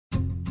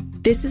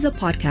This is a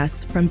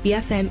podcast from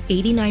BFM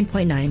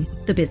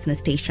 89.9, the business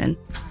station.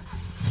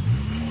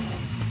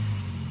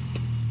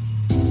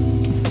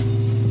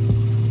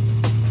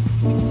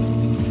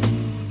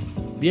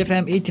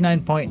 BFM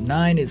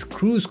 89.9 is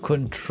Cruise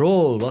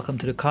Control. Welcome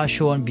to the car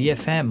show on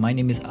BFM. My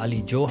name is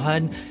Ali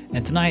Johan,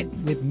 and tonight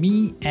with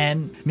me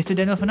and Mr.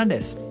 Daniel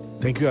Fernandez.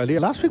 Thank you, Ali.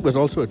 Last week was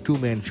also a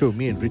two-man show,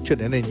 me and Richard,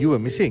 and then you were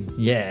missing.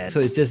 Yeah, so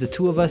it's just the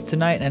two of us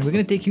tonight, and we're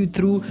going to take you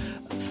through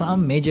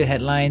some major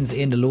headlines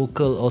in the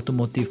local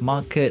automotive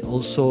market.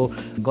 Also,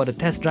 got a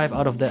test drive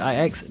out of the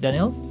iX,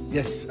 Daniel?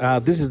 Yes,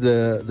 this is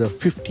the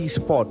 50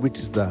 Sport, which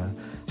is the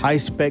high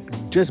spec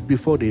just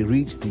before they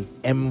reach the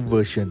M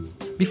version.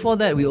 Before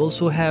that, we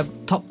also have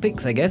top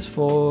picks, I guess,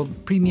 for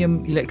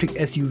premium electric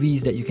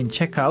SUVs that you can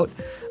check out.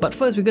 But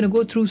first, we're going to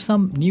go through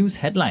some news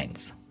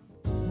headlines.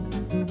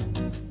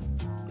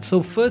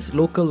 So first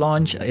local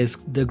launch is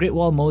the Great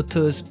Wall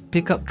Motors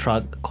pickup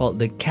truck called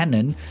the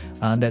Cannon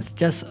that's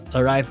just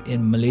arrived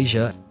in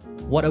Malaysia.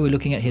 What are we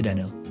looking at here,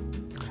 Daniel?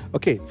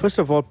 Okay, first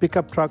of all,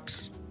 pickup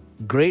trucks,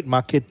 great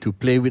market to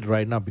play with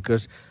right now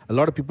because a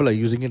lot of people are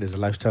using it as a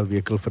lifestyle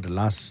vehicle for the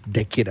last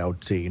decade, I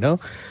would say, you know.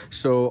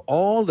 So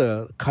all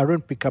the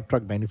current pickup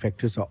truck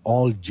manufacturers are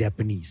all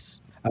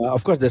Japanese.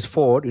 Of course, there's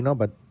Ford, you know,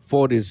 but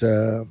Ford is,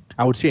 I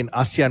would say, an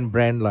ASEAN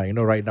brand,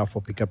 right now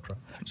for pickup truck.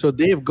 So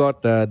they've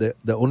got the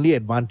only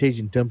advantage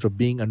in terms of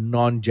being a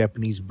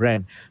non-Japanese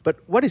brand. But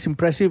what is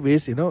impressive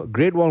is,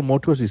 Great Wall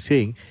Motors is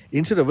saying,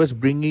 instead of us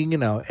bringing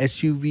in our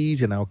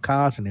SUVs and our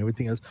cars and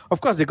everything else,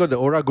 of course, they got the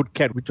Aura Good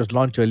Cat, which was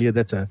launched earlier.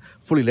 That's a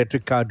full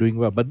electric car doing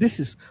well. But this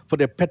is for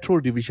their petrol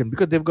division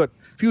because they've got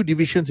few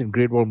divisions in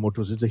Great Wall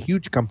Motors. It's a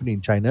huge company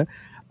in China.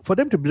 For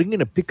them to bring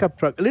in a pickup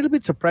truck, a little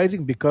bit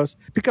surprising because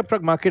pickup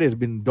truck market has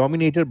been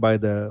dominated by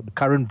the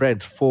current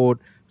brands, Ford,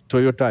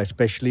 Toyota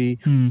especially,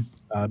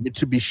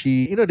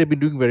 Mitsubishi. They've been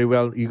doing very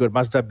well. You got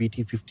Mazda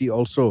BT50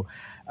 also.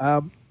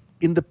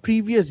 In the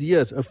previous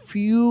years, a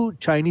few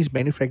Chinese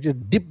manufacturers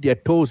dipped their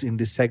toes in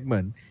this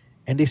segment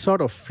and they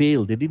sort of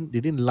failed. They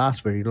didn't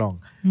last very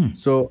long.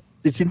 So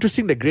it's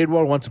interesting that Great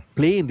Wall wants to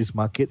play in this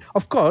market.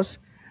 Of course,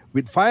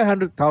 with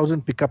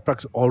 500,000 pickup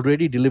trucks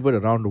already delivered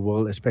around the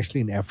world,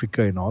 especially in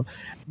Africa and all,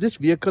 this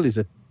vehicle is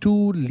a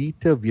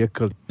 2-liter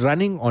vehicle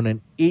running on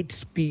an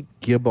 8-speed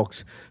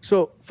gearbox.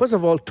 So, first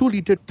of all,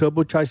 2-liter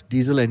turbocharged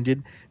diesel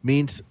engine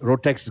means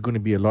road tax is going to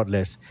be a lot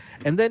less.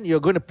 And then you're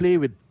going to play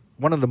with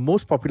one of the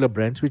most popular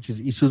brands, which is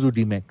Isuzu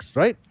D-Max,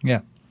 right? Yeah.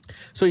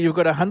 So you've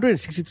got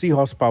 163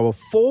 horsepower,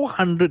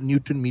 400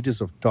 Newton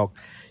meters of torque.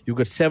 You've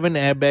got 7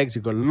 airbags.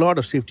 You've got a lot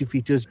of safety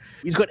features.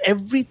 It's got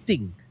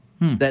everything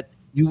that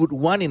you would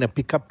want in a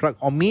pickup truck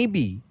or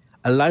maybe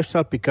a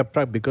lifestyle pickup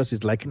truck because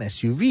it's like an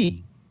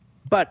SUV.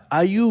 But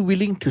are you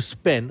willing to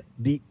spend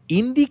the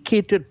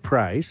indicated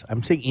price,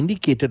 I'm saying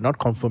indicated, not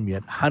confirmed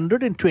yet,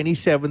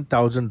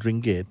 127,000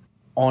 ringgit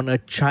on a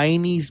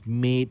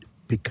Chinese-made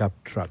pickup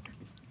truck?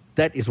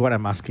 That is what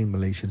I'm asking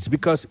Malaysians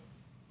because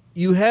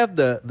you have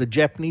the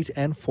Japanese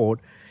and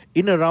Ford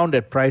in around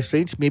that price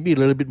range, maybe a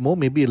little bit more,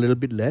 maybe a little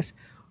bit less.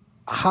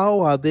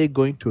 How are they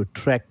going to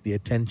attract the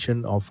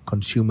attention of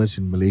consumers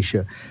in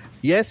Malaysia?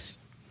 Yes,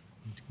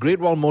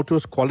 Great Wall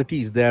Motors quality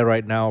is there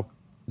right now.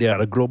 They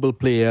are a global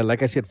player.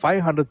 Like I said,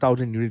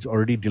 500,000 units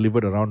already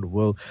delivered around the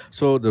world.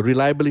 So the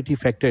reliability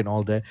factor and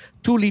all that.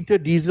 2-liter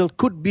diesel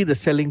could be the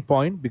selling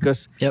point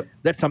because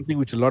that's something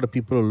which a lot of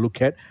people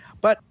look at.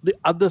 But the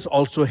others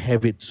also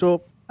have it.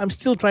 So I'm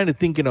still trying to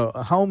think,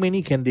 how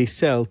many can they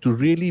sell to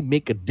really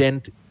make a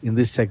dent in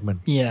this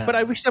segment? Yeah. But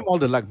I wish them all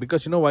the luck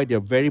because you know why?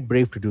 They're very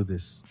brave to do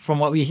this. From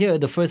what we hear,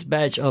 the first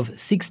batch of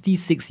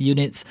 66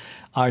 units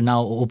are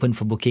now open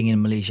for booking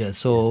in Malaysia.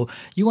 So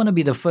you want to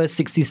be the first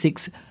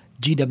 66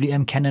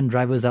 GWM Cannon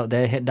drivers out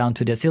there, head down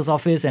to their sales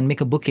office and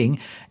make a booking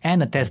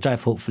and a test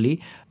drive,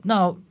 hopefully.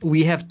 Now,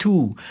 we have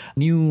 2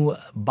 new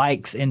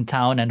bikes in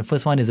town, and the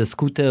first one is a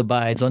scooter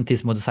by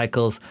Zontis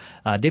Motorcycles.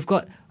 They've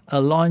got a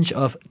launch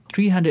of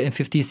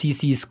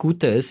 350cc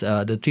scooters,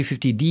 the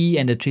 350D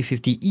and the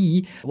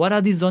 350E. What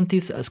are these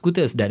Zontis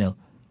scooters, Daniel?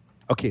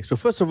 Okay, so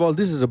first of all,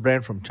 this is a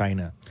brand from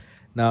China.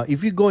 Now,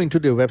 if you go into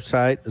their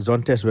website,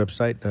 Zontes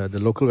website, the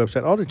local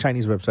website, or the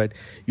Chinese website,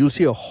 you'll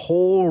see a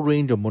whole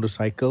range of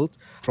motorcycles,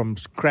 from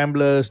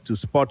scramblers to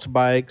sports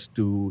bikes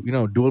to,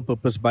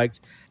 dual-purpose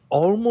bikes.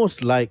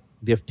 Almost like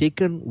they've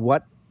taken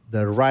what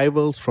the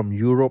rivals from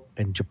Europe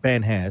and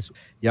Japan has,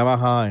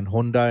 Yamaha and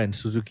Honda and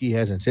Suzuki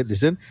has, and said,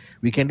 listen,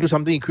 we can do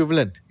something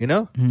equivalent,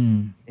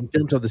 in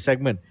terms of the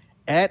segment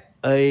at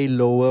a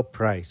lower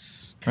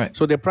price. Right.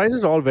 So their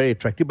prices are all very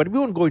attractive, but we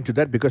won't go into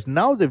that because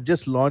now they've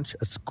just launched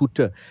a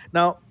scooter.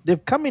 Now,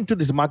 they've come into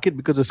this market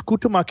because the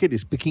scooter market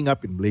is picking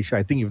up in Malaysia.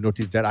 I think you've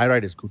noticed that. I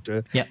ride a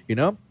scooter,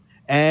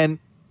 and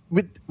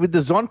with the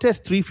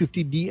Zontes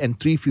 350D and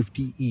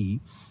 350E,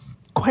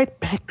 quite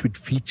packed with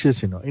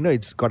features,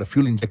 It's got a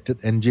fuel-injected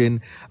engine,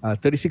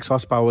 36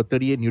 horsepower,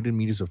 38 Newton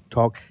meters of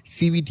torque,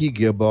 CVT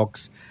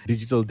gearbox,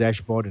 digital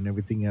dashboard and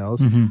everything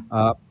else.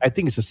 I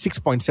think it's a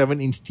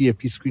 6.7-inch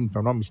TFT screen, if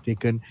I'm not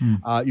mistaken.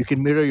 You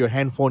can mirror your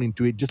handphone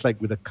into it, just like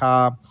with a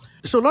car.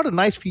 So a lot of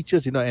nice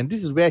features, and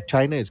this is where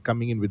China is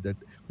coming in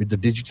with with the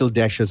digital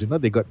dashes.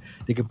 They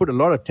can put a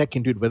lot of tech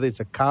into it, whether it's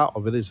a car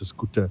or whether it's a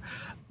scooter.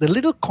 The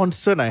little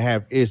concern I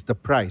have is the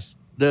price.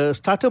 The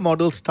starter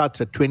model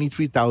starts at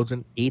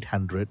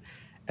 23,800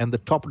 and the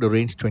top of the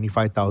range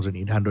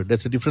 25,800.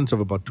 That's a difference of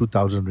about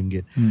 2,000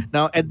 ringgit.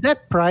 Now, at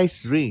that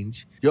price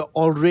range, you're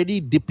already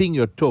dipping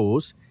your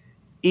toes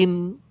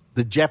in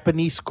the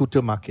Japanese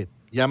scooter market.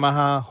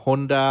 Yamaha,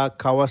 Honda,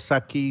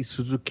 Kawasaki,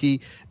 Suzuki,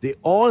 they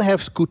all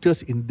have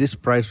scooters in this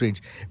price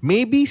range.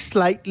 Maybe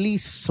slightly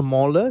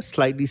smaller,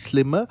 slightly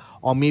slimmer,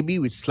 or maybe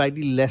with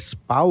slightly less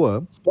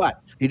power. But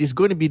it is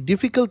going to be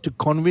difficult to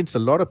convince a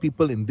lot of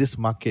people in this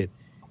market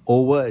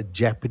over a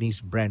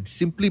Japanese brand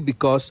simply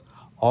because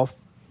of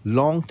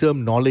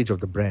long-term knowledge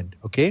of the brand,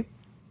 okay?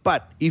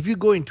 But if you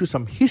go into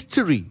some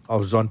history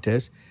of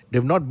Zontes,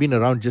 they've not been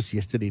around just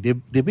yesterday.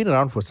 They've been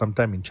around for some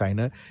time in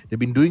China. They've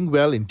been doing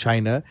well in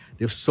China.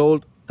 They've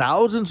sold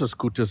thousands of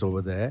scooters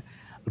over there.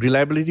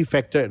 Reliability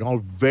factor and all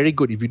very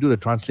good if you do the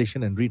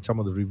translation and read some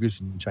of the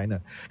reviews in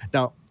China.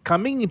 Now,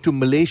 coming into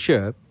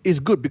Malaysia is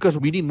good because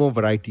we need more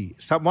variety.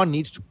 Someone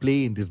needs to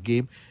play in this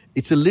game.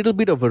 It's a little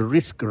bit of a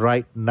risk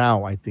right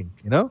now, I think,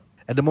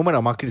 At the moment,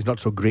 our market is not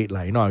so great,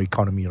 our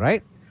economy,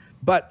 right?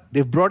 But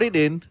they've brought it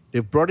in.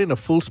 They've brought in a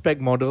full spec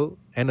model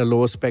and a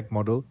lower spec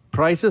model.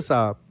 Prices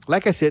are,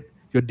 like I said,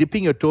 you're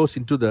dipping your toes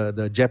into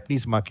the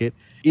Japanese market.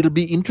 It'll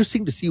be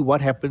interesting to see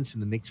what happens in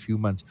the next few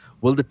months.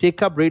 Will the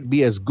take-up rate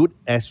be as good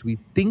as we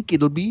think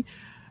it'll be?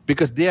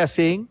 Because they are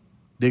saying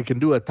they can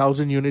do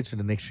 1,000 units in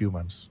the next few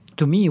months.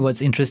 To me,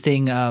 what's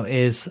interesting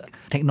is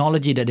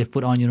technology that they've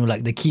put on,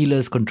 like the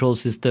keyless control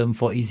system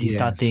for easy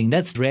starting.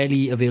 That's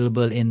rarely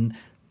available in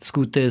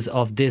scooters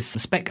of this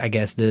spec, I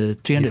guess, the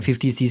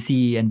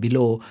 350cc and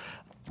below.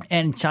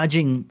 And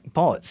charging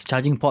ports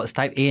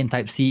type A and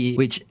type C,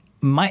 which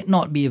might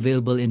not be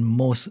available in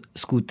most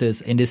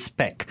scooters in this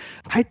spec.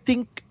 I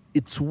think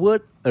it's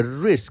worth a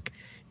risk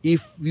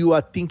if you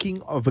are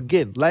thinking of,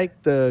 again,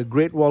 like the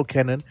Great Wall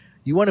Cannon,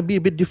 you want to be a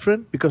bit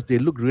different because they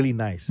look really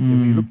nice. If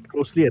you look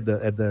closely at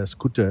the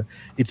scooter,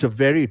 it's a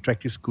very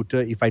attractive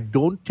scooter. If I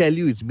don't tell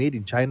you it's made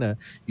in China,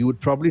 you would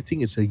probably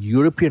think it's a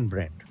European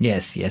brand.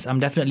 Yes. I'm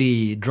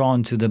definitely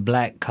drawn to the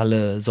black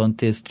color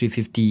Zontes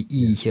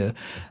 350E here.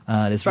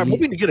 So I'm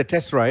hoping to get a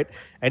test ride.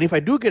 And if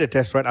I do get a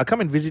test ride, I'll come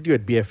and visit you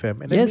at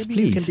BFM. And then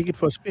maybe you can take it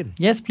for a spin.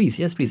 Yes, please.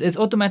 It's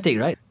automatic,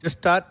 right? Just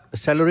start,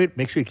 accelerate,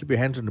 make sure you keep your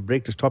hands on the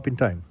brake to stop in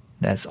time.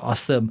 That's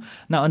awesome.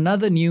 Now,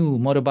 another new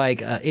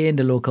motorbike in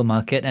the local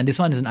market, and this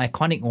one is an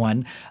iconic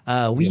one.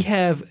 We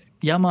have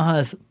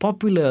Yamaha's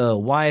popular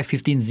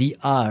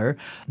Y15ZR,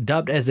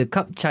 dubbed as the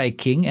Cup Chai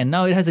King, and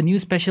now it has a new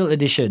special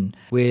edition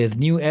with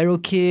new aero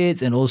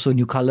kits and also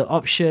new color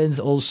options,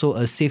 also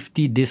a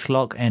safety disc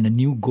lock and a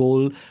new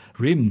gold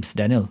rims,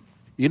 Daniel.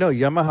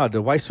 Yamaha,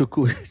 the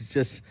Waisuku is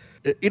just...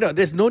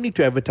 there's no need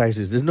to advertise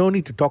this. There's no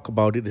need to talk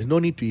about it. There's no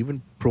need to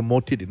even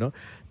promote it,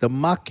 The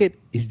market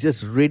is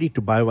just ready to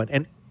buy one.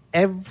 And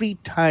every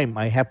time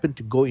I happen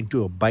to go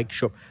into a bike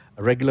shop,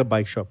 a regular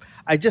bike shop,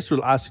 I just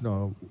will ask,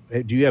 do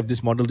you have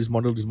this model,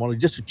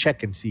 just to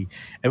check and see.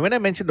 And when I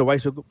mentioned the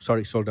Waisuku,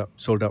 sorry, sold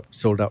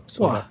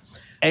out.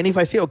 And if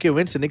I say, okay,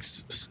 when's the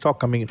next stock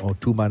coming in?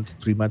 2 months,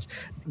 3 months,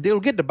 they'll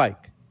get the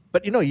bike.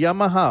 But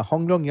Yamaha,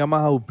 Honglong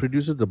Yamaha, who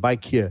produces the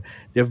bike here,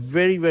 they're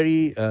very,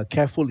 very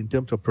careful in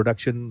terms of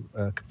production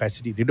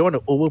capacity. They don't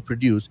want to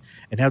overproduce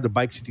and have the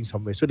bike sitting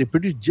somewhere. So they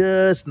produce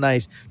just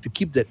nice to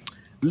keep that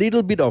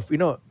little bit of,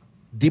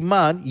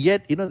 demand,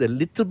 yet, the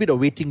little bit of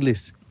waiting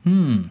list.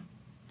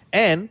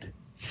 And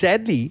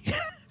sadly,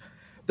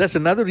 that's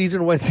another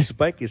reason why this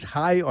bike is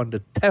high on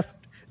the theft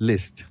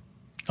list.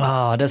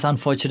 That's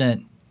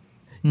unfortunate.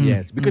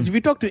 Yes, because if you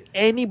talk to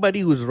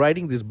anybody who's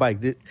riding this bike,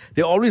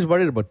 they're always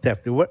worried about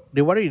theft.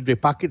 They worry if they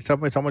park it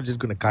somewhere, someone's just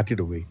going to cart it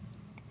away.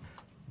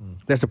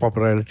 That's the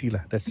popularity.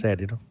 That's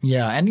sad,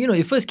 Yeah, and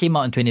it first came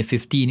out in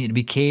 2015. It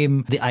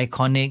became the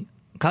iconic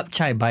Cup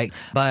Chai bike.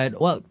 But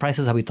what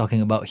prices are we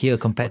talking about here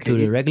compared to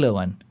the regular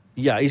one?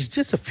 Yeah, it's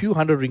just a few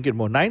hundred ringgit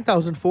more.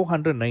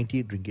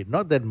 9,498 ringgit.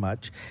 Not that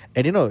much.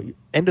 And,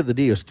 end of the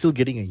day, you're still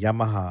getting a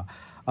Yamaha.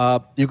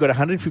 You've got a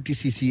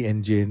 150cc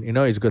engine.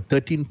 It's got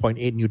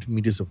 13.8 Newton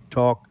meters of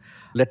torque,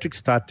 electric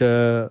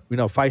starter,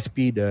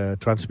 5-speed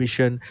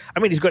transmission. I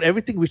mean, it's got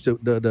everything which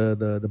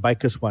the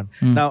bikers want.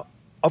 Now,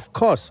 of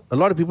course, a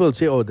lot of people will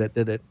say,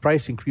 that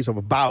price increase of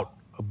about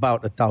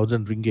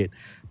 1,000 ringgit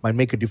might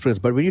make a difference.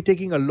 But when you're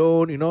taking a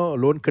loan, a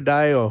loan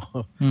kadai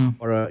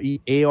or a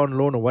Aeon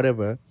loan or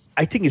whatever,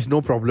 I think it's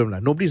no problem.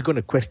 Nobody's going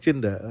to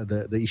question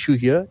the issue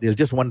here. They'll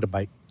just want the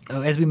bike.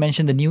 As we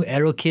mentioned, the new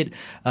aero kit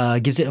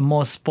gives it a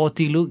more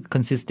sporty look,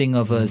 consisting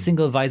of a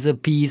single visor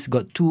piece,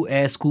 got 2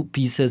 air scoop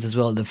pieces as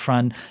well at the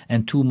front,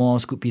 and 2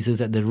 more scoop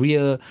pieces at the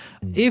rear.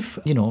 If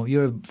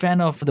you're a fan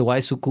of the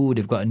Waisuku,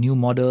 they've got a new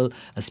model,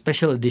 a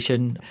special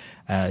edition.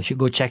 You should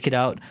go check it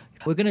out.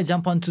 We're going to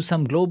jump on to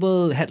some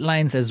global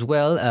headlines as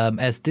well,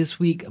 as this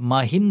week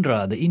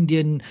Mahindra, the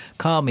Indian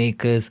car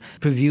makers,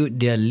 previewed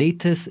their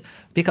latest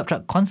pickup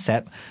truck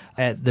concept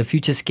at the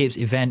Futurescapes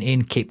event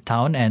in Cape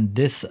Town, and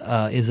this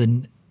is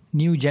a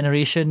new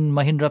generation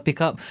Mahindra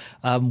pickup.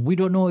 We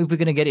don't know if we're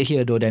going to get it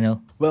here though,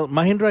 Daniel. Well,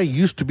 Mahindra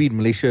used to be in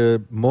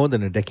Malaysia more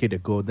than a decade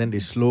ago. Then they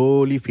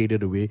slowly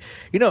faded away.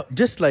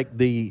 Just like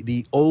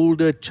the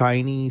older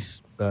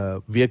Chinese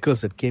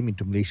vehicles that came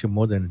into Malaysia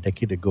more than a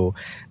decade ago,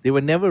 they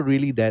were never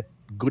really that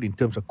good in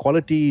terms of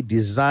quality,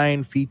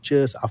 design,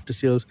 features, after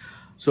sales.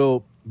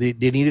 So they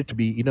needed to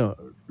be,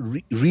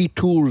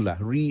 retooled,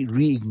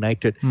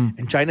 reignited.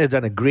 And China has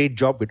done a great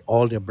job with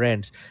all their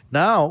brands.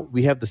 Now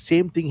we have the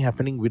same thing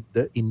happening with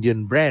the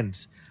Indian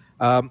brands.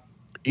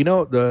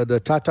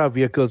 The Tata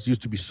vehicles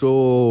used to be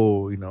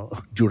so,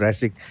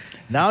 Jurassic.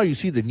 Now you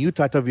see the new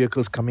Tata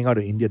vehicles coming out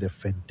of India. They're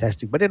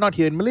fantastic, but they're not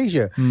here in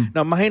Malaysia.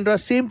 Now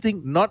Mahindra, same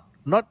thing, not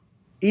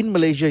in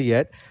Malaysia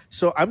yet.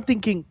 So I'm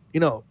thinking,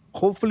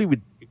 hopefully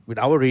with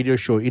our radio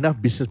show,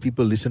 enough business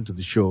people listen to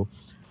the show.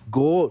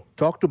 Go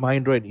talk to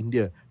Mahindra in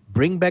India.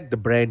 Bring back the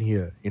brand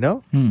here,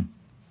 And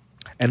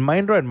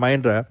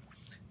Mahindra,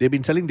 they've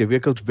been selling their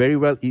vehicles very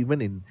well,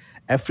 even in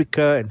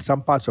Africa and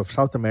some parts of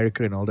South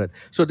America and all that.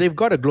 So they've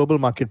got a global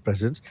market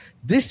presence.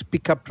 This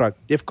pickup truck,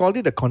 they've called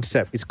it a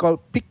concept. It's called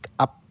Pick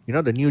Up,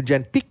 the new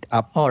gen Pick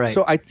Up. All right.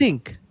 So I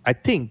think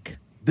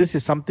this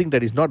is something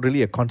that is not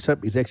really a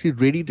concept. It's actually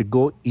ready to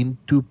go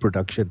into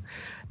production.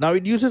 Now,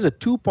 it uses a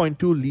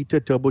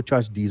 2.2-liter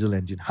turbocharged diesel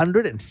engine,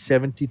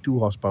 172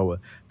 horsepower.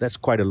 That's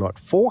quite a lot.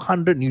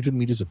 400 Newton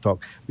meters of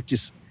torque, which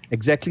is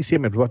exactly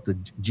same as what the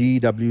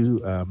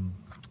GWM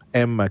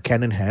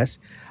Canon has.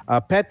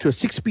 Paired to a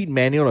 6-speed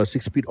manual or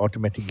 6-speed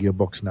automatic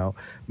gearbox now.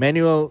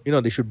 Manual,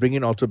 they should bring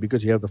in also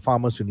because you have the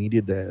farmers who need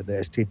it, the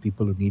estate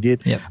people who need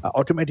it. Yep.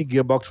 Automatic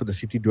gearbox for the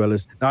city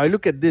dwellers. Now, I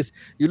look at this.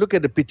 You look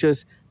at the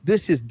pictures.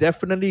 This is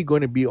definitely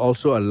going to be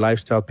also a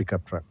lifestyle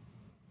pickup truck.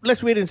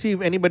 Let's wait and see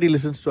if anybody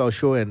listens to our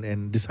show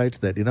and decides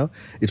that,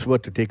 it's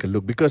worth to take a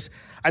look. Because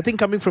I think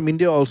coming from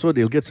India also,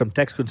 they'll get some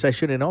tax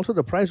concession and also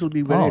the price will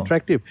be very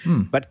attractive.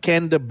 But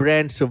can the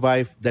brand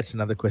survive? That's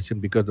another question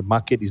because the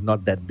market is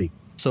not that big.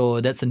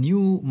 So that's a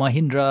new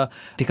Mahindra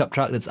pickup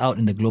truck that's out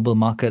in the global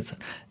markets.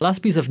 Last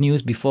piece of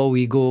news before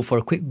we go for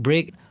a quick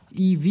break.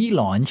 EV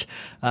launch,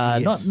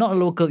 Yes. not a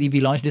local EV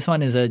launch. This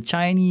one is a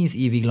Chinese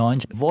EV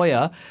launch.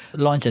 Voya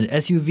launched an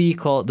SUV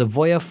called the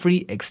Voya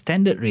Free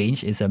Extended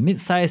Range. It's a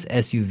mid-size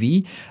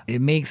SUV. It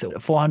makes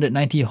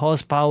 490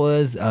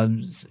 horsepower,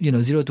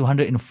 0 to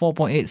 100 in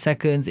 4.8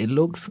 seconds. It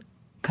looks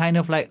kind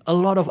of like a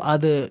lot of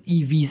other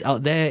EVs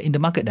out there in the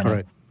market. All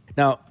right.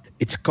 Now,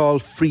 it's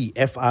called free,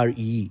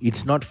 F-R-E-E.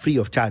 It's not free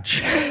of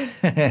charge.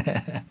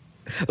 A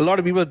lot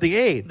of people think,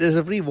 hey, there's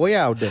a free Voya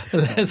out there.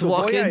 Let's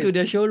walk into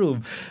their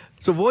showroom.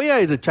 So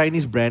Voya is a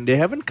Chinese brand. They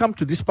haven't come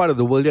to this part of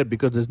the world yet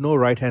because there's no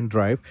right-hand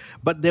drive.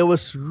 But there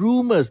was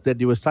rumors that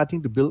they were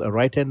starting to build a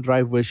right-hand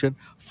drive version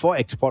for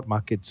export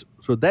markets.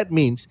 So that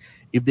means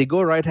if they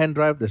go right-hand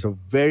drive, there's a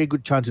very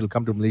good chance it'll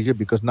come to Malaysia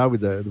because now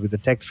with the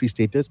tax-free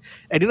status.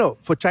 And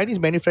for Chinese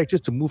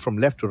manufacturers to move from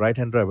left to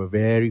right-hand drive are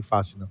very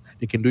fast.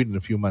 They can do it in a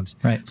few months.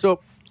 Right. So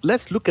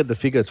let's look at the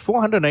figures.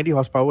 490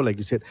 horsepower, like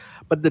you said.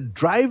 But the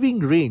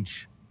driving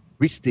range,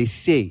 which they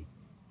say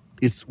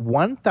is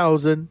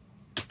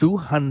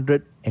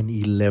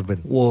 1,211.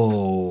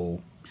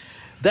 Whoa.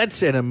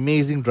 That's an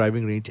amazing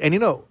driving range.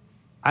 And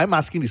I'm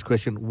asking this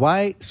question,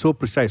 why so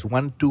precise,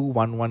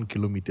 1,211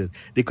 kilometers?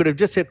 They could have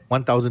just said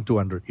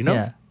 1,200,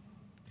 Yeah.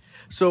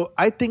 So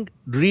I think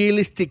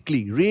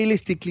realistically,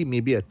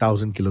 maybe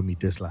 1,000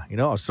 kilometers,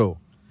 or so.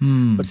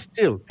 But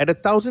still, at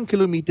 1,000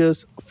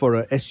 kilometers for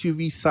a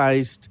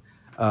SUV-sized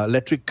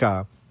electric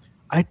car,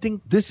 I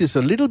think this is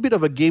a little bit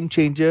of a game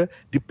changer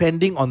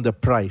depending on the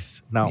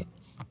price. Now,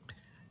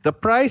 the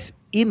price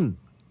in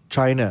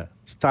China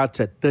starts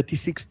at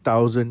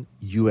 36,000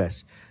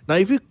 US. Now,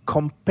 if you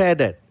compare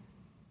that,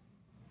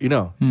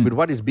 with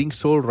what is being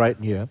sold right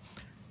here,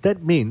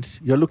 that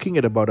means you're looking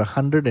at about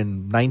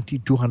 190,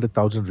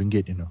 200,000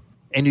 ringgit,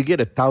 and you get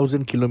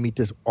 1,000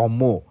 kilometers or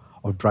more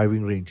of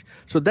driving range.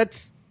 So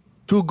that's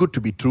too good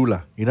to be true,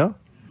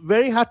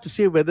 Very hard to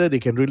say whether they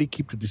can really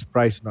keep to this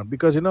price or not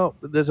because,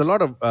 there's a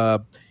lot of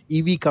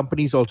EV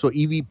companies also,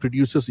 EV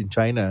producers in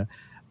China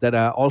that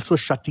are also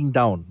shutting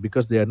down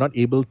because they are not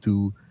able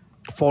to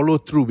follow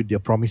through with their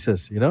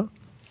promises,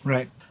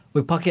 Right.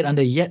 We park it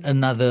under yet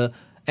another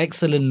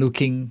excellent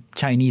looking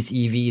Chinese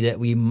EV that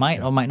we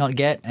might or might not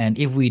get. And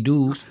if we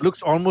do...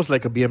 Looks almost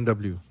like a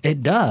BMW.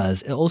 It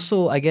does.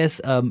 Also, I guess,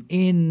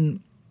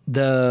 in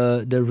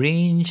the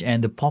range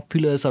and the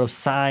popular sort of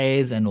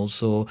size and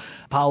also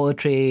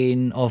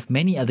powertrain of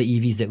many other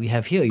EVs that we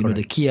have here, Correct.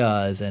 the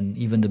Kias and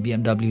even the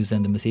BMWs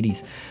and the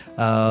Mercedes.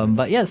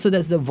 But yeah, so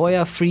that's the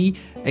Voya Free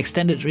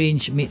Extended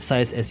Range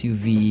mid-size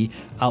SUV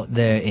out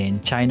there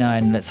in China,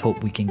 and let's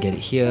hope we can get it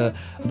here.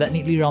 That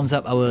neatly rounds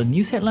up our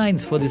news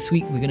headlines for this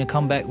week. We're going to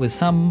come back with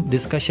some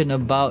discussion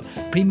about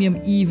premium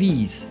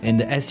EVs in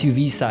the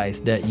SUV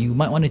size that you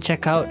might want to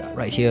check out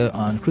right here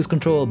on Cruise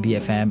Control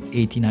BFM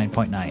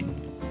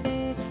 89.9.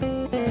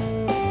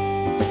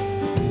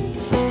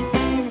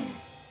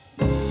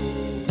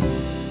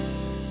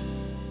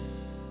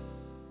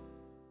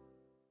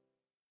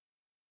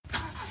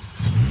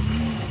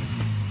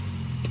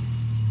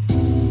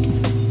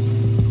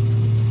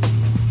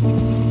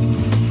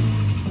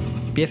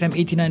 BFM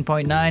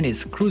 89.9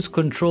 is Cruise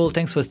Control.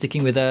 Thanks for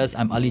sticking with us.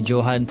 I'm Ali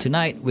Johan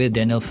tonight with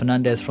Daniel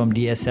Fernandez from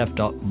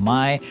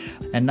DSF.my.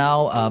 And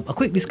now a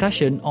quick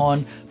discussion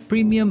on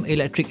premium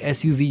electric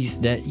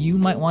SUVs that you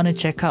might want to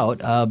check out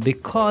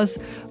because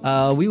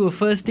we were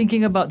first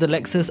thinking about the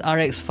Lexus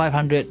RX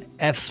 500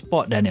 F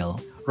Sport,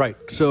 Daniel. Right.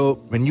 So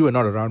when you were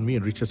not around, me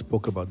and Richard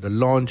spoke about the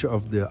launch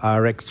of the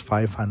RX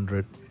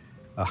 500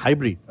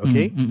 hybrid.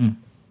 Okay.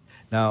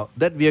 Now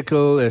that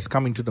vehicle has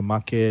come into the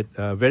market,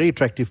 very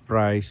attractive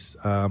price,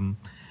 and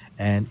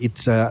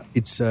it's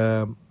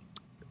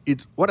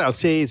what I'll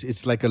say is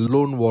it's like a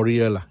lone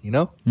warrior,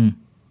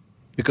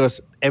 because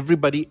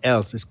everybody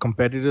else, its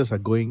competitors, are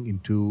going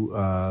into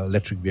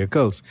electric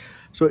vehicles.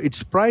 So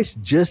it's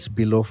priced just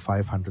below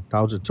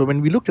 500,000. So when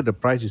we looked at the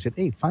price, we said,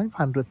 hey,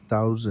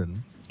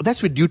 500,000.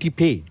 That's with duty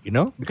paid,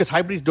 because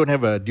hybrids don't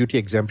have a duty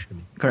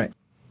exemption. Correct.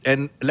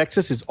 And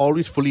Lexus is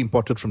always fully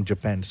imported from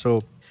Japan.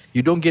 So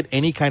you don't get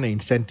any kind of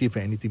incentive or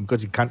anything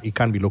because it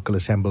can't be local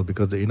assembled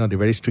because they're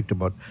very strict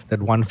about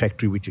that one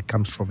factory which it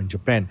comes from in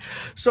Japan.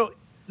 So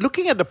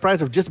looking at the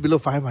price of just below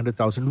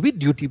 500,000 with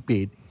duty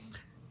paid,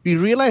 we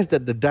realized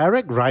that the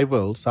direct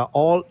rivals are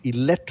all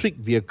electric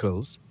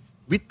vehicles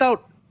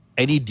without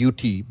any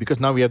duty, because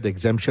now we have the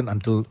exemption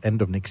until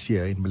end of next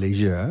year in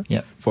Malaysia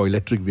for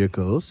electric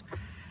vehicles.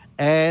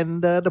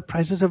 And the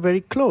prices are very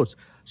close.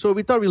 So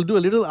we thought we'll do a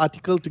little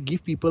article to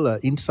give people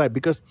an insight,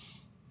 because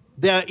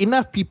there are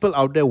enough people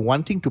out there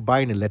wanting to buy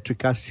an electric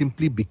car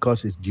simply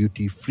because it's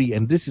duty free.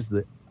 And this is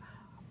the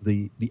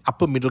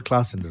upper middle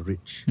class and the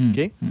rich.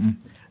 Okay?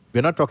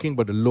 We're not talking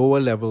about the lower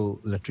level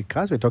electric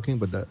cars. We're talking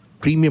about the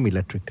premium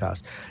electric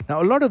cars.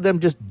 Now, a lot of them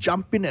just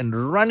jump in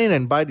and run in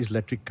and buy these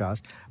electric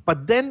cars.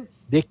 But then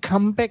they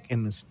come back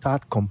and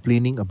start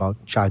complaining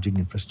about charging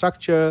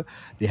infrastructure.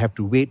 They have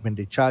to wait when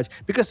they charge.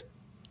 Because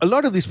a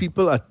lot of these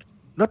people are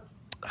not,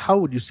 how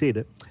would you say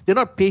that? They're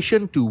not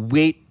patient to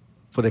wait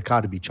for the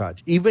car to be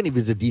charged, even if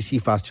it's a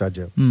DC fast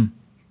charger.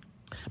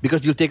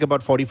 Because you'll take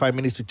about 45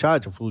 minutes to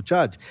charge, a full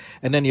charge.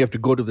 And then you have to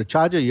go to the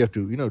charger, you have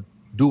to,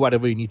 do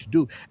whatever you need to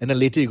do. And then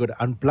later you got to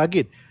unplug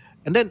it.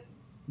 And then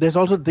there's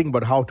also the thing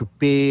about how to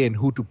pay and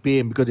who to pay,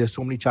 and because there's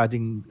so many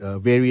charging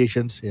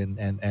variations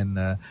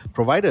and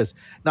providers.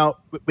 Now,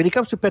 when it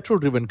comes to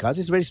petrol-driven cars,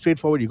 it's very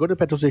straightforward. You go to the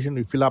petrol station,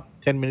 you fill up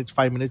 10 minutes,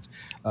 5 minutes,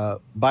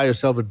 buy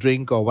yourself a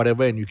drink or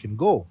whatever, and you can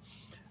go.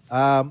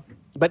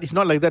 But it's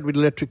not like that with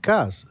electric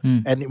cars.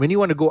 And when you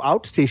want to go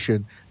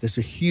outstation, there's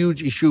a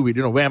huge issue with,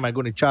 where am I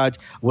going to charge?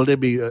 Will there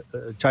be a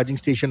charging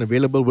station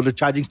available? Will the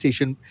charging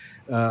station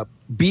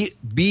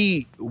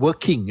be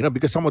working?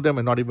 Because some of them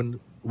are not even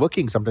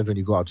working sometimes when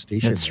you go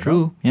outstation. That's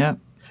true. Yeah.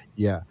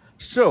 Yeah.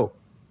 So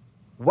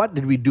what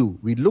did we do?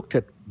 We looked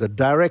at the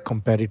direct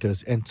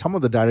competitors, and some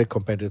of the direct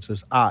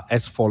competitors are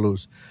as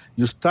follows.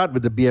 You start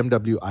with the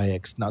BMW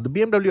iX. Now, the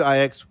BMW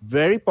iX,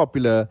 very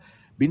popular,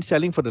 been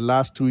selling for the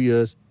last 2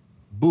 years.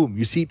 Boom,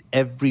 you see it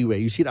everywhere.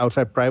 You see it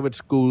outside private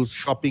schools,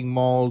 shopping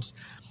malls,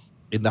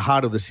 in the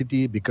heart of the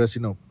city, because,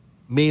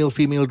 male,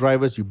 female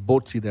drivers, you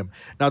both see them.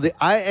 Now, the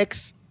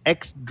iX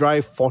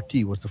xDrive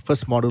 40 was the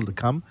first model to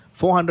come,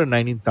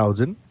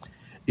 419,000.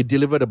 It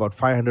delivered about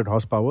 500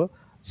 horsepower,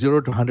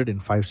 0 to 100 in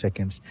 5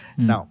 seconds.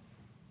 Now,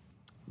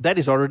 that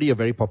is already a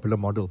very popular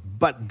model.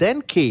 But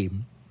then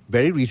came,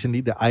 very recently,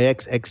 the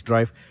iX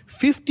xDrive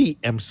 50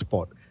 M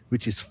Sport,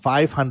 which is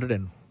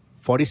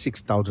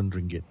 546,000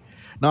 ringgit.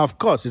 Now, of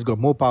course, it's got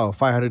more power,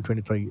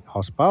 523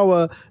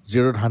 horsepower,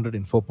 0 to 100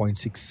 in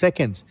 4.6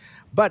 seconds.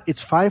 But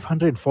it's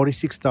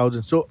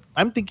 546,000. So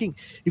I'm thinking,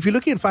 if you're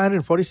looking at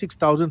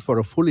 546,000 for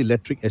a full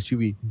electric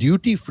SUV,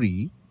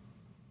 duty-free,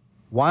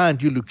 why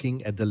aren't you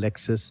looking at the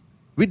Lexus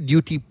with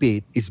duty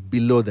paid? Is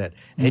below that.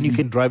 And you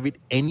can drive it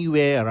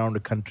anywhere around the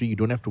country. You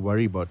don't have to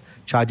worry about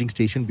charging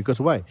station, because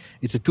why?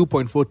 It's a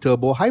 2.4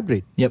 turbo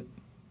hybrid. Yep.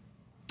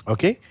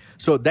 Okay?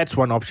 So that's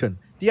one option.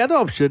 The other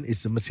option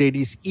is the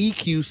Mercedes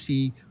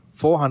EQC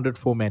 400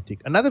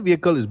 4MATIC. Another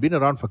vehicle has been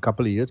around for a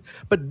couple of years,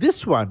 but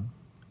this one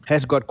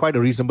has got quite a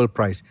reasonable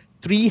price,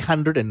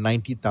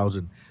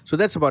 390,000. So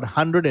that's about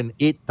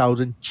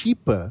 108,000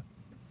 cheaper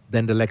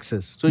than the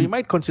Lexus. So you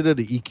might consider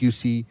the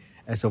EQC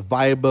as a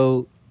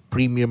viable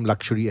premium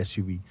luxury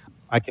SUV.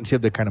 I can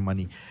save that kind of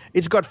money.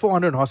 It's got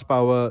 400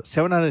 horsepower,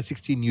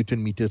 760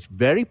 Newton meters,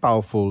 very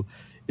powerful.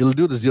 It'll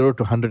do the 0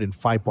 to 100 in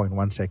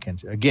 5.1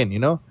 seconds. Again,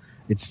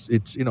 it's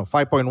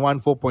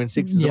 5.1, 4.6,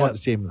 it's about the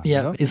same.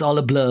 Yeah, it's all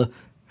a blur.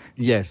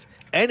 Yes,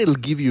 and it'll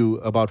give you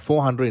about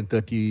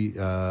 430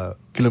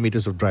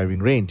 kilometers of driving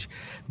range.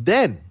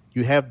 Then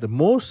you have the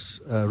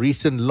most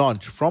recent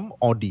launch from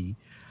Audi.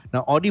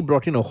 Now, Audi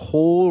brought in a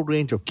whole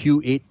range of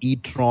Q8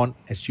 e-tron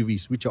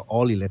SUVs, which are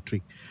all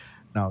electric.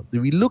 Now,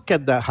 we look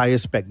at the higher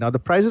spec. Now, the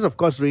prices, of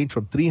course, range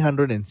from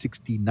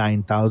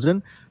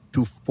 369,000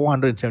 to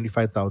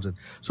 475,000.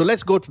 So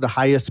let's go to the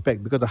higher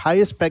spec, because the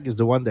higher spec is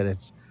the one that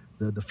has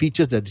the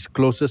features that is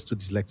closest to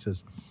this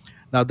Lexus.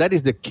 Now, that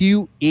is the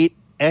Q8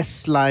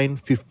 S-Line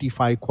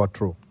 55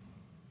 Quattro.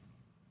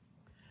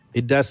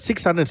 It does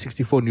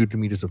 664 Newton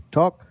meters of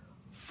torque,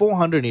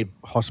 408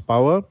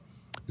 horsepower,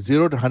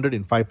 0 to 100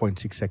 in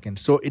 5.6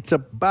 seconds. So it's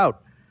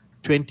about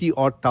 20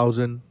 odd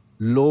thousand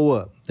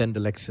lower than the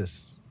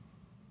Lexus.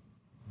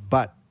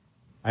 But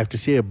I have to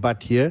say a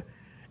but here.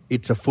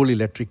 It's a full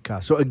electric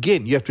car. So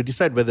again, you have to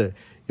decide whether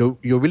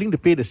you're willing to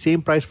pay the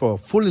same price for a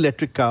full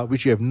electric car,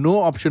 which you have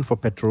no option for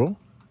petrol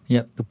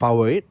to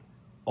power it,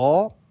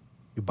 or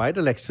you buy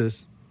the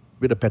Lexus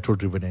with a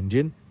petrol-driven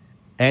engine,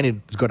 and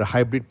it's got a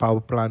hybrid power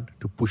plant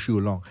to push you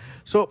along.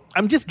 So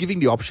I'm just giving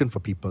the option for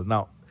people.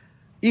 Now,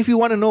 if you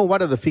want to know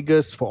what are the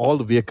figures for all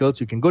the vehicles,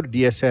 you can go to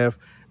DSF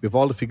with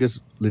all the figures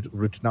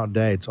written out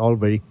there. It's all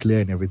very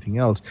clear and everything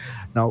else.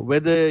 Now,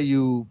 whether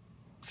you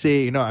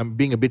say, I'm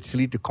being a bit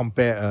silly to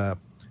compare a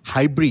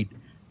hybrid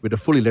with a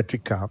full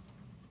electric car,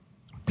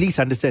 please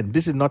understand,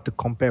 this is not to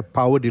compare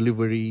power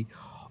delivery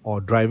or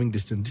driving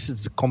distance. This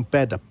is to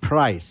compare the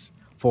price.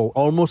 For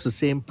almost the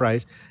same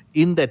price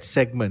in that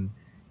segment,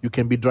 you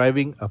can be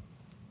driving a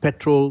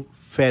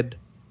petrol-fed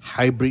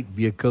hybrid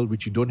vehicle,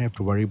 which you don't have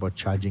to worry about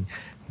charging.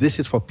 This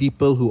is for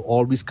people who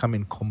always come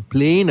and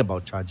complain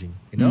about charging,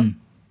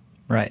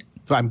 Right.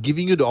 So I'm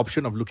giving you the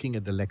option of looking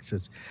at the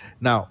Lexus.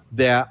 Now,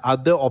 there are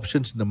other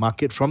options in the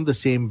market from the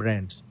same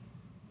brands,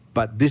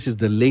 but this is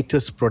the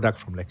latest product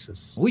from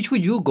Lexus. Which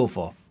would you go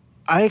for?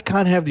 I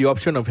can't have the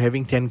option of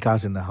having 10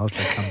 cars in the house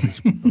like some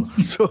rich people.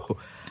 So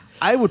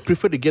I would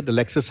prefer to get the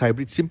Lexus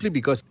hybrid simply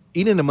because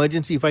in an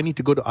emergency, if I need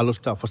to go to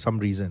Alustar for some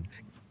reason,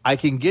 I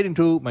can get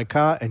into my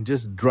car and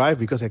just drive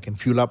because I can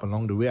fuel up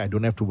along the way. I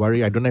don't have to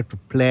worry. I don't have to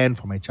plan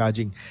for my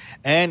charging.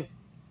 And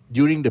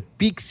during the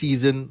peak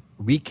season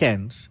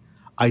weekends,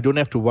 I don't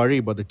have to worry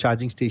about the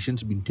charging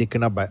stations being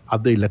taken up by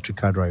other electric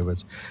car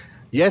drivers.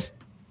 Yes,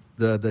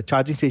 the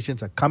charging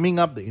stations are coming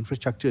up. The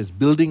infrastructure is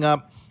building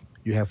up.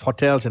 You have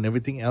hotels and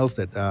everything else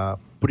that are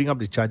putting up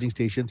the charging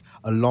stations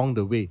along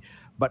the way.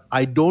 But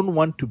I don't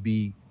want to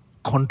be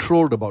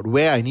controlled about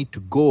where I need to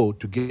go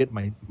to get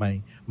my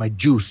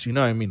juice. You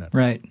know what I mean?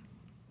 Right.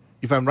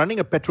 If I'm running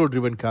a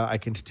petrol-driven car, I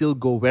can still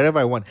go wherever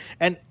I want.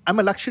 And I'm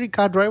a luxury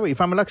car driver. If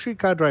I'm a luxury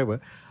car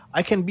driver,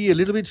 I can be a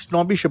little bit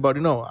snobbish about,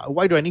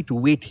 why do I need to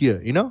wait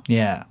here,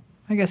 Yeah,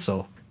 I guess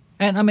so.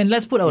 And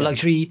let's put our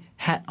luxury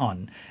hat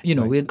on.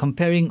 We're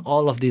comparing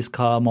all of these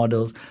car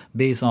models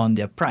based on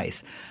their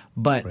price.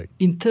 But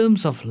in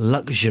terms of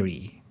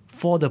luxury,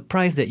 for the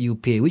price that you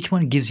pay, which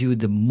one gives you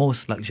the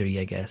most luxury,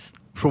 I guess?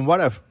 From what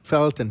I've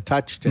felt and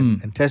touched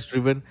and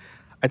test-driven,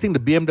 I think the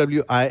BMW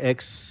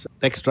iX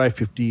xDrive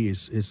 50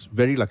 is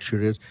very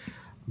luxurious,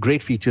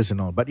 great features and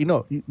all. But,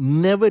 you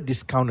never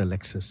discount a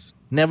Lexus.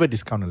 Never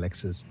discount a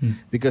Lexus.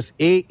 Because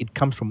A, it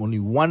comes from only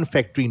one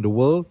factory in the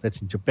world,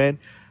 that's in Japan.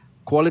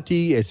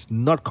 Quality, it's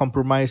not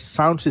compromised.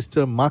 Sound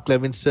system, Mark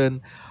Levinson.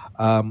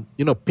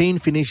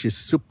 Paint finish is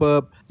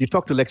superb. You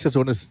talk to Lexus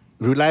owners,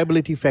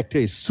 reliability factor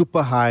is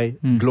super high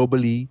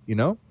globally,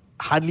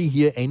 Hardly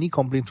hear any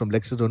complaints from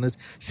Lexus owners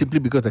simply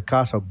because the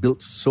cars are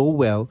built so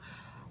well.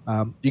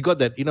 You got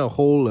that,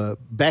 whole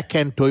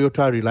back-end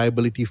Toyota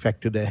reliability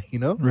factor there,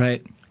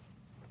 Right.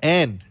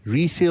 And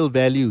resale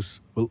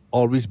values will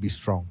always be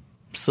strong.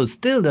 So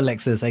still the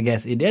Lexus, I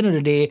guess. At the end of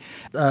the day,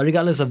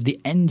 regardless of the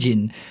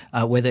engine,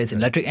 whether it's an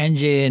electric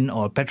engine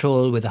or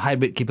petrol with a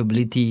hybrid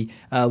capability,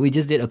 we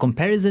just did a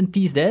comparison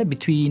piece there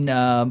between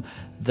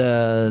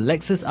the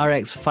Lexus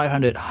RX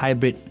 500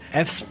 Hybrid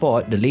F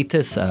Sport, the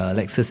latest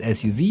Lexus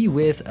SUV,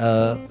 with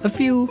a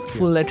few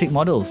full electric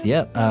models.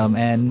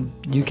 And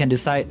you can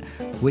decide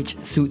which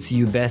suits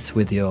you best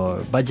with your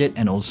budget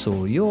and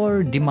also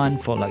your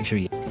demand for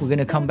luxury. We're going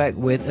to come back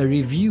with a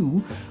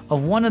review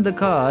of one of the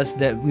cars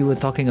that we were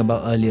talking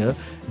about earlier,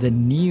 the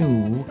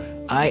new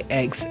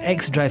iX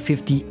xDrive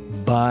 50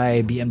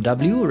 by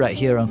BMW, right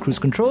here on Cruise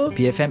Control,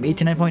 BFM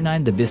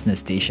 89.9, the business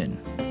station.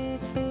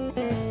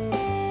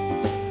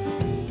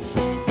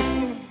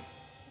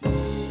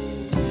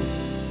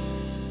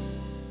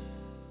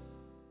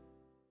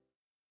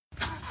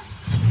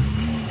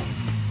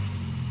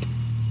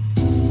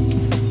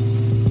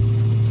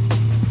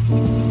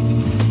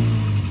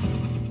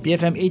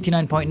 BFM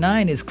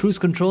 89.9 is Cruise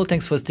Control.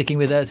 Thanks for sticking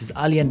with us. It's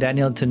Ali and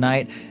Daniel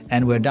tonight,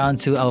 and we're down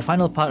to our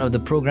final part of the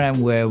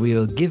program where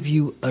we'll give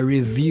you a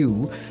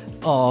review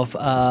of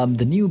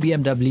the new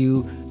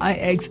BMW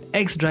iX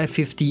xDrive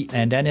 50.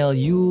 And Daniel,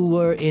 you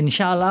were in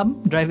Shah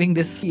Alam driving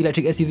this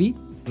electric SUV?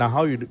 Now,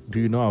 how do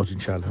you know I was in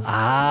Shah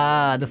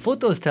Alam? The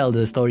photos tell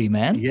the story,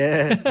 man.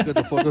 Yes, because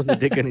the photos are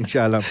taken in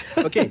Shah Alam.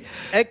 Okay,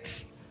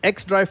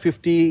 xDrive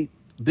 50.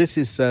 This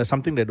is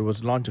something that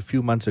was launched a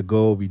few months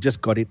ago. We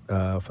just got it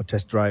for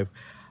test drive.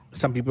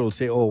 Some people will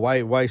say,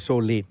 why so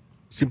late?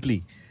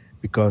 Simply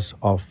because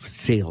of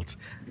sales.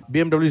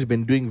 BMW has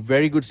been doing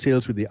very good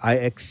sales with the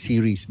iX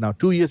series. Now,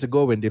 2 years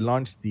ago when they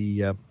launched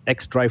the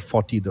xDrive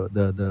 40,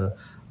 the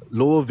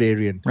lower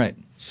variant,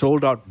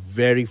 sold out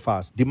very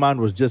fast. Demand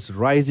was just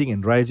rising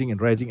and rising and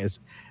rising. As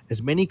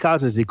many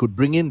cars as they could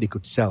bring in, they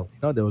could sell.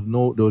 There was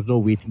no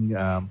waiting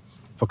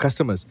for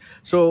customers.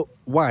 So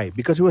why?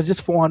 Because it was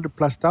just 400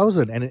 plus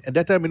thousand. And at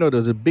that time, there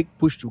was a big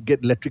push to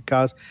get electric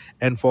cars.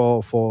 And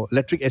for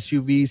electric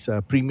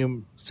SUVs,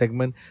 premium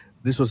segment,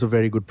 this was a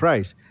very good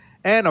price.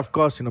 And of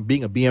course,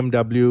 being a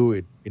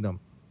BMW,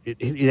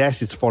 it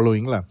has its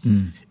following.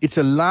 It's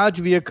a large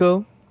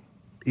vehicle,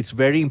 It's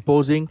very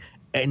imposing.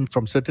 And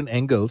from certain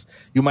angles,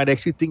 you might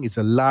actually think it's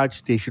a large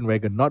station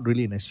wagon, not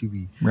really an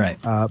SUV. Right.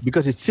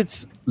 Because it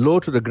sits low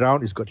to the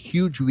ground. It's got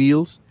huge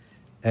wheels.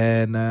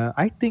 And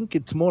I think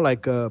it's more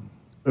like a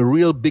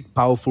real big,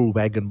 powerful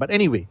wagon. But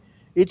anyway,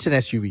 it's an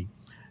SUV.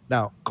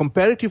 Now,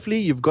 comparatively,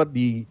 you've got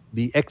the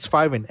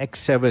X5 and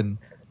X7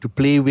 to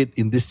play with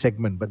in this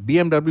segment. But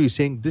BMW is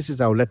saying this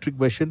is our electric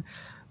version.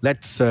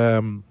 Let's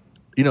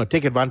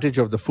take advantage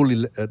of the full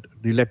the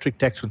electric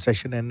tax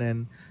concession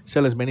and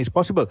sell as many as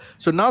possible.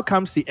 So now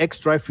comes the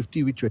X-Drive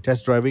 50, which we're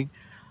test driving.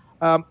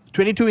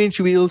 22-inch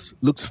wheels,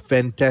 looks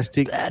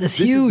fantastic. That is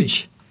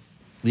huge.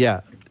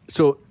 Yeah.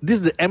 So this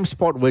is the M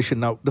Sport version.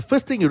 Now, the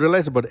first thing you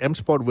realize about the M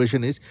Sport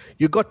version is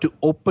you got to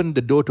open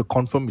the door to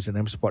confirm it's an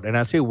M Sport. And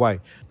I'll say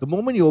why. The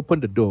moment you open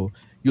the door,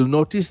 you'll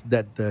notice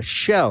that the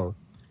shell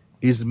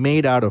is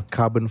made out of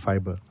carbon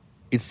fiber.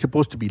 It's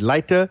supposed to be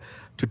lighter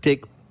to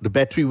take the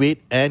battery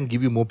weight and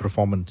give you more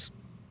performance.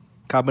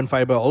 Carbon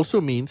fiber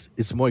also means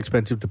it's more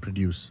expensive to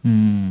produce.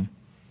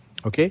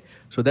 Okay?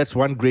 So that's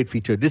one great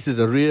feature. This is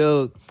a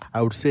real,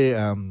 I would say,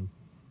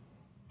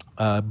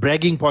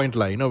 bragging point,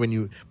 like, when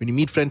you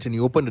meet friends and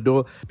you open the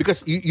door,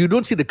 because you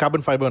don't see the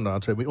carbon fiber on the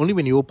outside. Only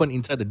when you open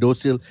inside the door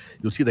sill,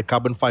 you'll see the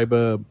carbon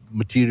fiber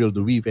material,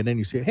 the weave, and then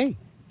you say, hey,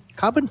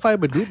 carbon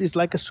fiber, dude, is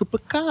like a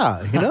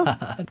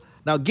supercar,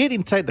 Now get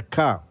inside the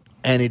car,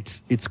 and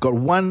it's got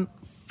one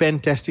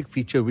fantastic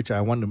feature which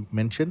I want to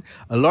mention.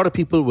 A lot of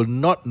people will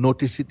not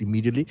notice it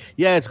immediately.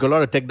 Yeah, it's got a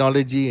lot of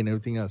technology and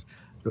everything else.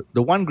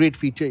 The one great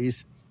feature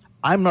is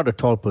I'm not a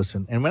tall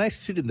person, and when I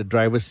sit in the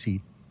driver's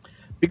seat,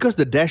 because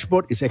the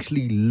dashboard is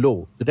actually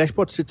low, the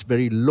dashboard sits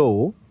very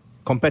low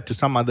compared to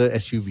some other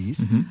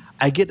SUVs,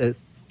 I get a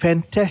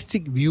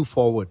fantastic view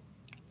forward.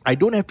 I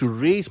don't have to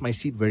raise my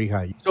seat very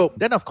high. So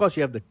then, of course,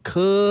 you have the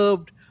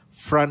curved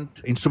front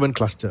instrument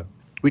cluster,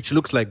 which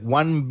looks like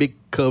one big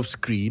curved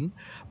screen,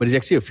 but it's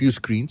actually a few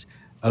screens.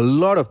 A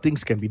lot of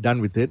things can be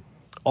done with it.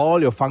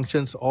 All your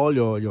functions, all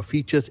your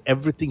features,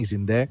 everything is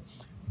in there.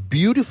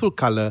 Beautiful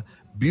color,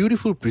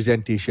 beautiful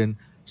presentation,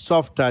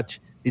 soft touch.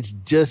 It's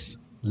just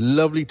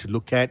lovely to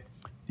look at.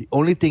 The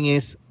only thing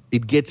is,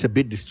 it gets a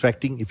bit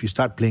distracting if you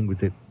start playing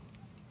with it.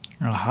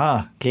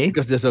 Okay.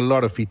 Because there's a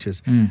lot of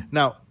features.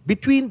 Now,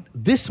 between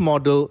this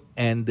model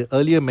and the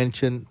earlier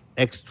mentioned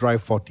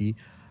X-Drive 40,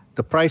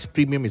 the price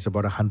premium is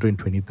about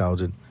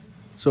 120,000.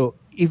 So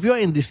if you're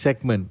in this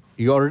segment,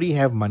 you already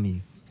have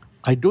money.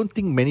 I don't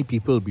think many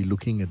people will be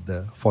looking at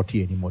the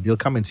 40 anymore. They'll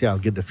come and say, I'll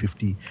get the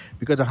 50.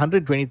 Because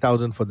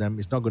 120,000 for them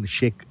is not going to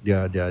shake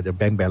their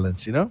bank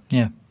balance,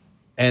 Yeah.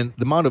 And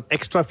the amount of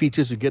extra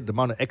features you get, the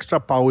amount of extra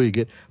power you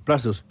get,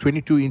 plus those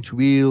 22-inch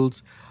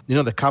wheels,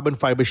 the carbon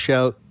fiber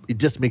shell, it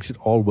just makes it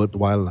all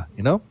worthwhile,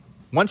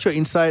 Once you're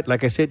inside,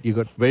 like I said, you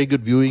got very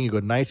good viewing, you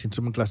got nice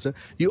instrument cluster.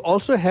 You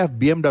also have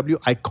BMW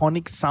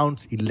Iconic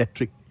Sounds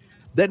Electric.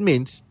 That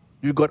means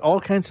you've got all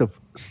kinds of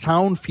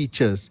sound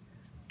features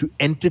to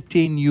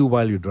entertain you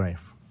while you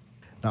drive.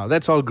 Now,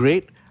 that's all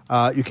great.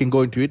 You can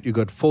go into it. You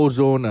got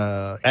 4-zone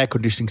air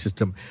conditioning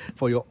system.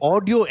 For your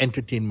audio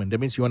entertainment, that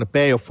means you want to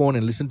pair your phone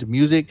and listen to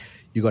music,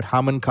 you got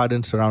Harman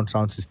Kardon surround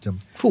sound system,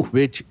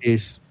 which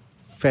is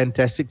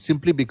fantastic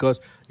simply because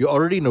you're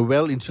already in a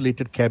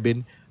well-insulated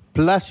cabin,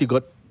 plus you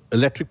got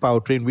electric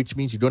powertrain, which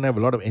means you don't have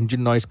a lot of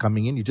engine noise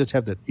coming in. You just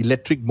have that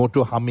electric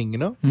motor humming,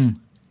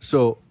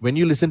 So when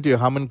you listen to your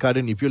Harman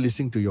Kardon, if you're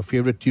listening to your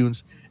favorite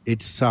tunes,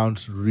 it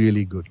sounds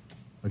really good.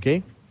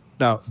 Okay?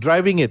 Now,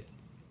 driving it,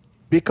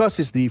 because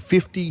it's the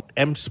 50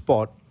 M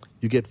Sport,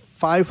 you get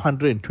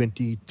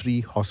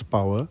 523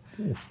 horsepower.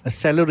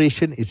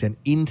 Acceleration is an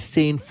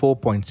insane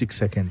 4.6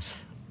 seconds.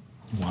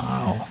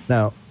 Wow.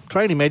 Now,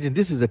 try and imagine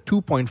this is a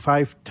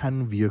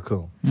 2.5-ton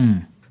vehicle,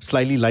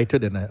 slightly lighter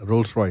than a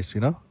Rolls-Royce,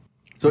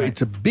 So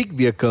It's a big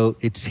vehicle,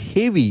 it's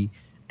heavy,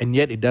 and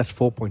yet it does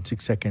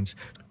 4.6 seconds.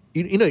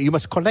 You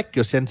must collect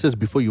your senses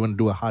before you want to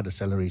do a hard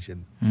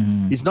acceleration.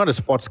 It's not a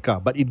sports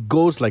car, but it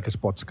goes like a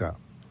sports car.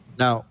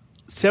 Now,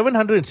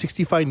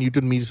 765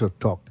 Newton meters of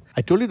torque.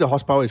 I told you the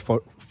horsepower is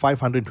for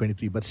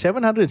 523, but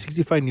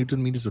 765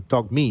 Newton meters of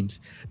torque means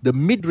the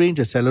mid-range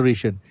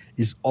acceleration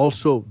is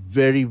also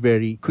very,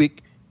 very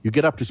quick. You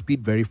get up to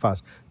speed very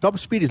fast. Top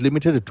speed is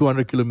limited to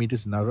 200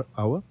 kilometers an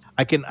hour.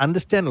 I can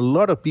understand a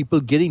lot of people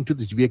getting into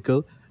this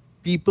vehicle,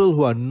 people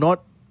who are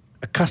not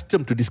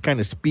accustomed to this kind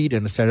of speed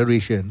and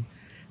acceleration,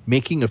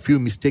 making a few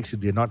mistakes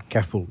if they're not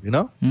careful,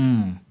 Now,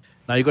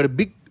 you got a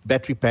big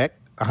battery pack,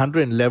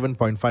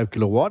 111.5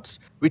 kilowatts,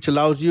 which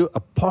allows you a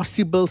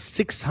possible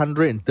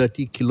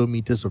 630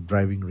 kilometers of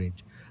driving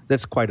range.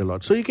 That's quite a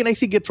lot. So you can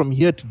actually get from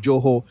here to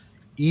Johor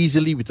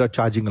easily without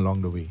charging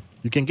along the way.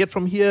 You can get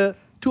from here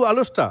to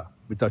Alustar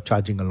without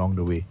charging along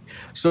the way.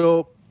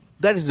 So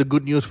that is the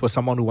good news for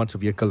someone who wants a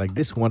vehicle like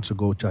this, who wants to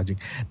go charging.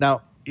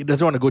 Now, it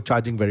doesn't want to go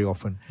charging very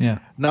often. Yeah.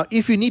 Now,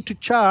 if you need to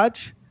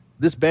charge,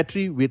 this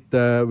battery with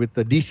the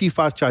DC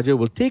fast charger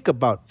will take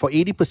about, for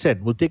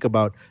 80%, will take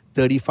about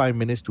 35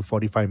 minutes to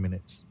 45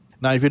 minutes.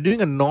 Now, if you're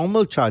doing a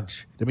normal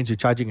charge, that means you're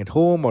charging at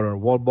home or a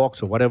wall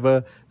box or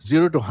whatever,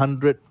 0 to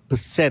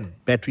 100%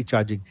 battery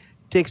charging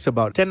takes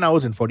about 10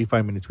 hours and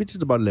 45 minutes, which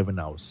is about 11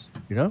 hours,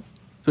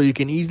 So you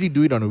can easily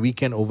do it on a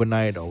weekend,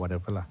 overnight or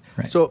whatever lah.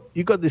 Right. So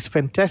you got this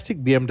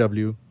fantastic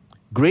BMW,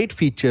 great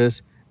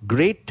features,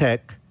 great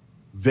tech,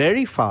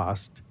 very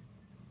fast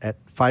at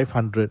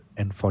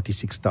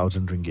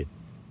 546,000 ringgit.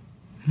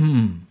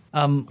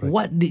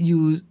 What did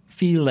you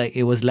feel like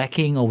it was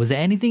lacking, or was there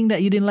anything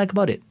that you didn't like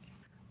about it?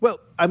 Well,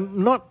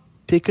 I'm not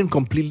taken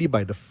completely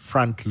by the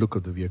front look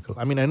of the vehicle.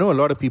 I mean, I know a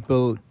lot of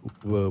people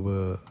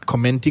were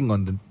commenting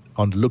on the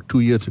look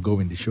 2 years ago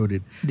when they showed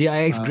it. The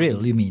IX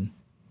grille, you mean?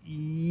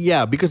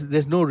 Yeah, because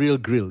there's no real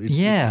grille. It's,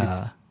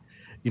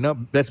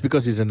 that's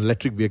because it's an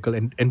electric vehicle,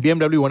 and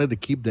BMW wanted to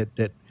keep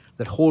that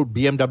whole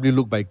BMW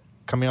look by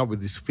coming out with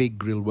this fake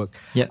grille work.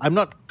 Yep. I'm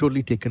not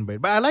totally taken by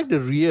it, but I like the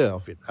rear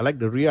of it. I like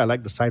the rear. I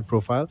like the side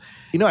profile.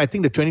 I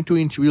think the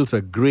 22-inch wheels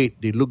are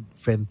great. They look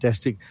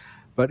fantastic,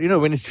 but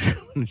when it's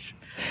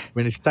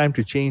when it's time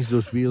to change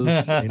those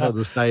wheels,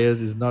 those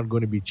tires is not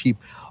going to be cheap.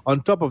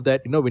 On top of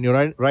that, when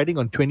you're riding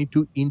on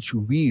 22-inch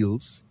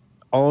wheels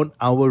on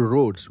our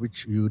roads,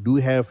 which you do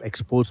have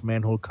exposed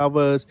manhole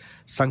covers,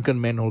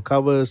 sunken manhole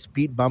covers,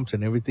 speed bumps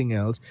and everything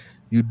else,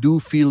 you do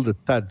feel the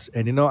thuds.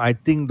 And, I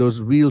think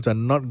those wheels are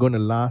not going to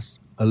last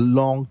a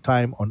long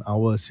time on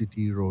our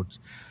city roads.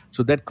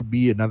 So that could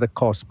be another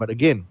cost. But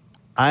again,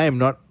 I am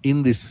not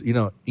in this,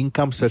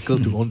 income circle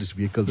to own this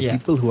vehicle. The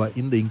people who are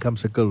in the income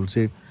circle will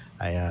say,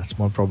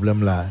 small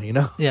problem lah,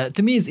 Yeah,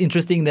 to me it's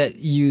interesting that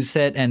you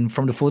said, and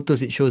from the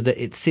photos it shows that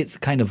it sits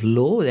kind of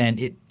low and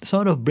it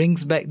sort of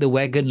brings back the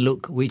wagon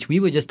look, which we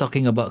were just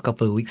talking about a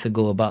couple of weeks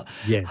ago about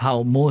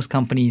how most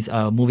companies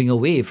are moving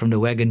away from the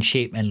wagon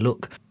shape and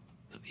look.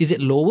 Is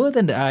it lower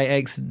than the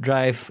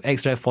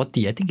xDrive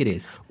 40? I think it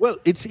is. Well,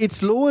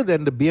 it's lower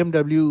than the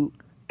BMW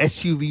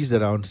SUVs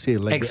that are on sale,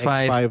 like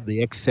X5.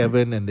 the X5, the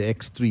X7 and the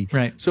X3.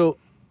 Right. So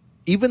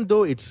even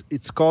though it's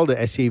called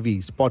the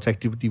SAV, Sports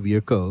Activity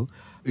Vehicle,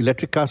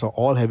 electric cars are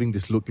all having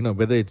this look,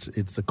 whether it's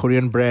the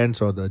Korean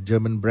brands or the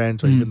German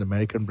brands or even the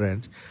American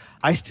brands.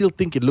 I still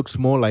think it looks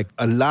more like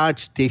a large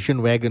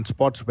station wagon,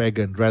 sports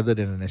wagon, rather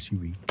than an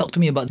SUV. Talk to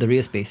me about the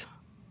rear space.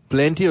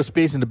 Plenty of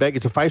space in the back.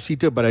 It's a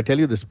 5-seater, but I tell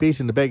you, the space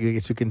in the back,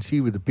 as you can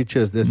see with the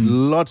pictures, there's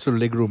lots of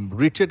legroom.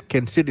 Richard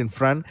can sit in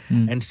front,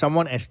 and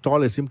someone as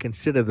tall as him can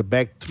sit at the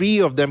back. 3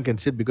 of them can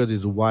sit because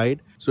it's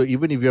wide. So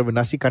even if you have a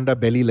nasi kanda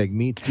belly like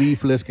me, 3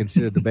 fellas can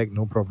sit at the back,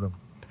 no problem.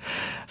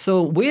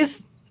 So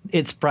with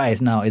its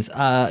price now, it's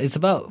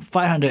about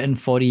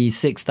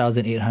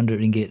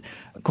 546,800 ringgit.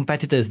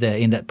 Competitors there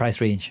in that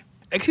price range.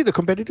 Actually, the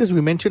competitors we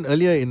mentioned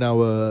earlier in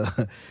our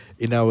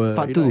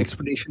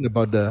explanation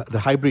about the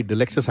hybrid, the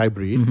Lexus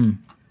hybrid. Mm-hmm.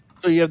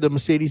 So you have the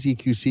Mercedes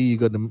EQC, you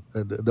got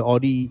the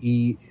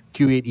Audi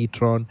Q8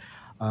 e-tron.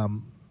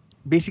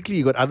 Basically,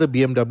 you got other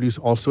BMWs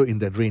also in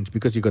that range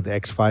because you got the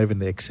X5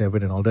 and the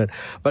X7 and all that.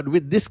 But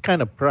with this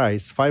kind of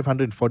price,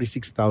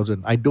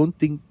 546,000, I don't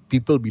think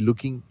people will be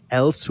looking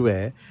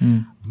elsewhere.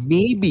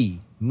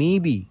 Maybe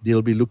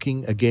they'll be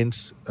looking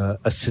against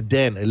a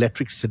sedan,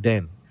 electric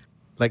sedan,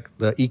 like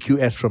the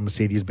EQS from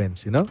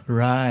Mercedes-Benz,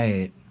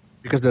 Right.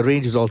 Because the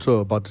range is also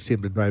about the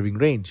same, the driving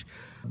range.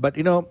 But,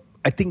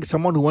 I think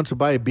someone who wants to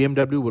buy a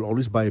BMW will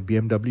always buy a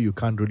BMW. You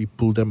can't really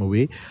pull them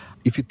away.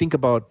 If you think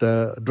about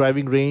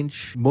driving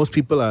range, most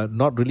people are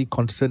not really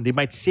concerned. They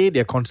might say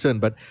they're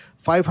concerned, but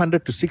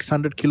 500 to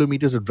 600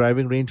 kilometers of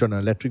driving range on an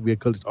electric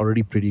vehicle is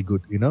already pretty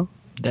good,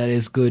 That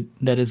is good.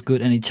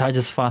 And it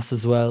charges fast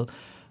as well,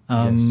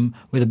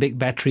 with a big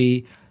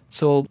battery.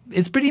 So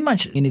it's pretty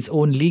much in its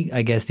own league,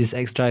 I guess, this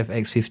xDrive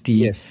X50.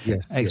 Yes.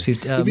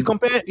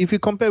 X50. If you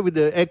compare with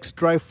the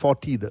xDrive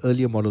 40, the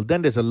earlier model,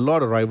 then there's a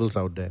lot of rivals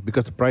out there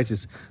because the price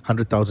is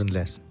 100,000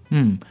 less.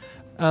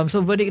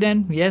 So verdict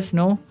then? Yes,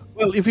 no?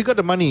 Well, if you got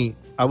the money,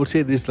 I would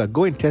say this,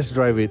 go and test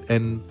drive it.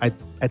 And I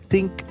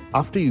think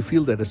after you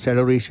feel that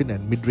acceleration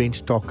and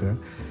mid-range torque,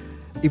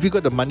 if you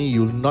got the money,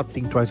 you'll not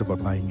think twice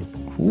about buying it.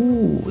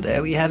 Ooh,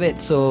 there we have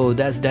it. So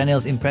that's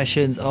Daniel's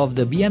impressions of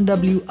the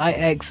BMW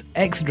iX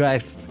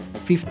xDrive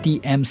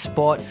 50M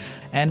Sport.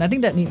 And I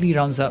think that neatly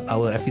rounds up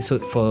our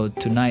episode for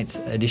tonight's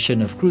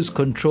edition of Cruise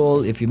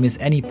Control. If you miss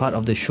any part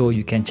of the show,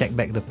 you can check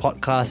back the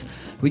podcast,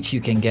 which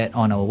you can get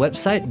on our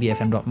website,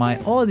 bfm.my,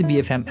 or the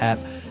BFM app,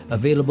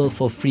 available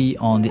for free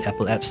on the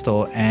Apple App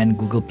Store and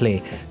Google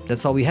Play.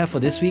 That's all we have for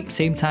this week.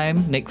 Same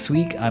time next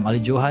week. I'm Ali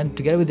Johan,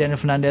 together with Daniel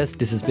Fernandez.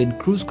 This has been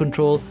Cruise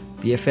Control,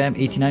 BFM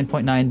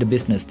 89.9, the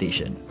business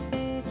station.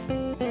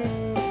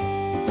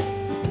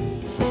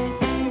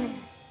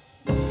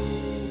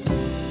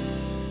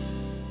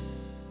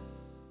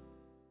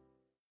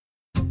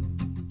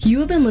 You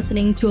have been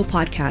listening to a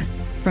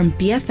podcast from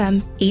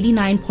BFM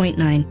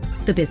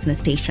 89.9, the business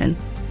station.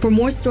 For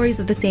more stories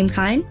of the same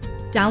kind,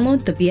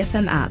 download the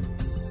BFM app.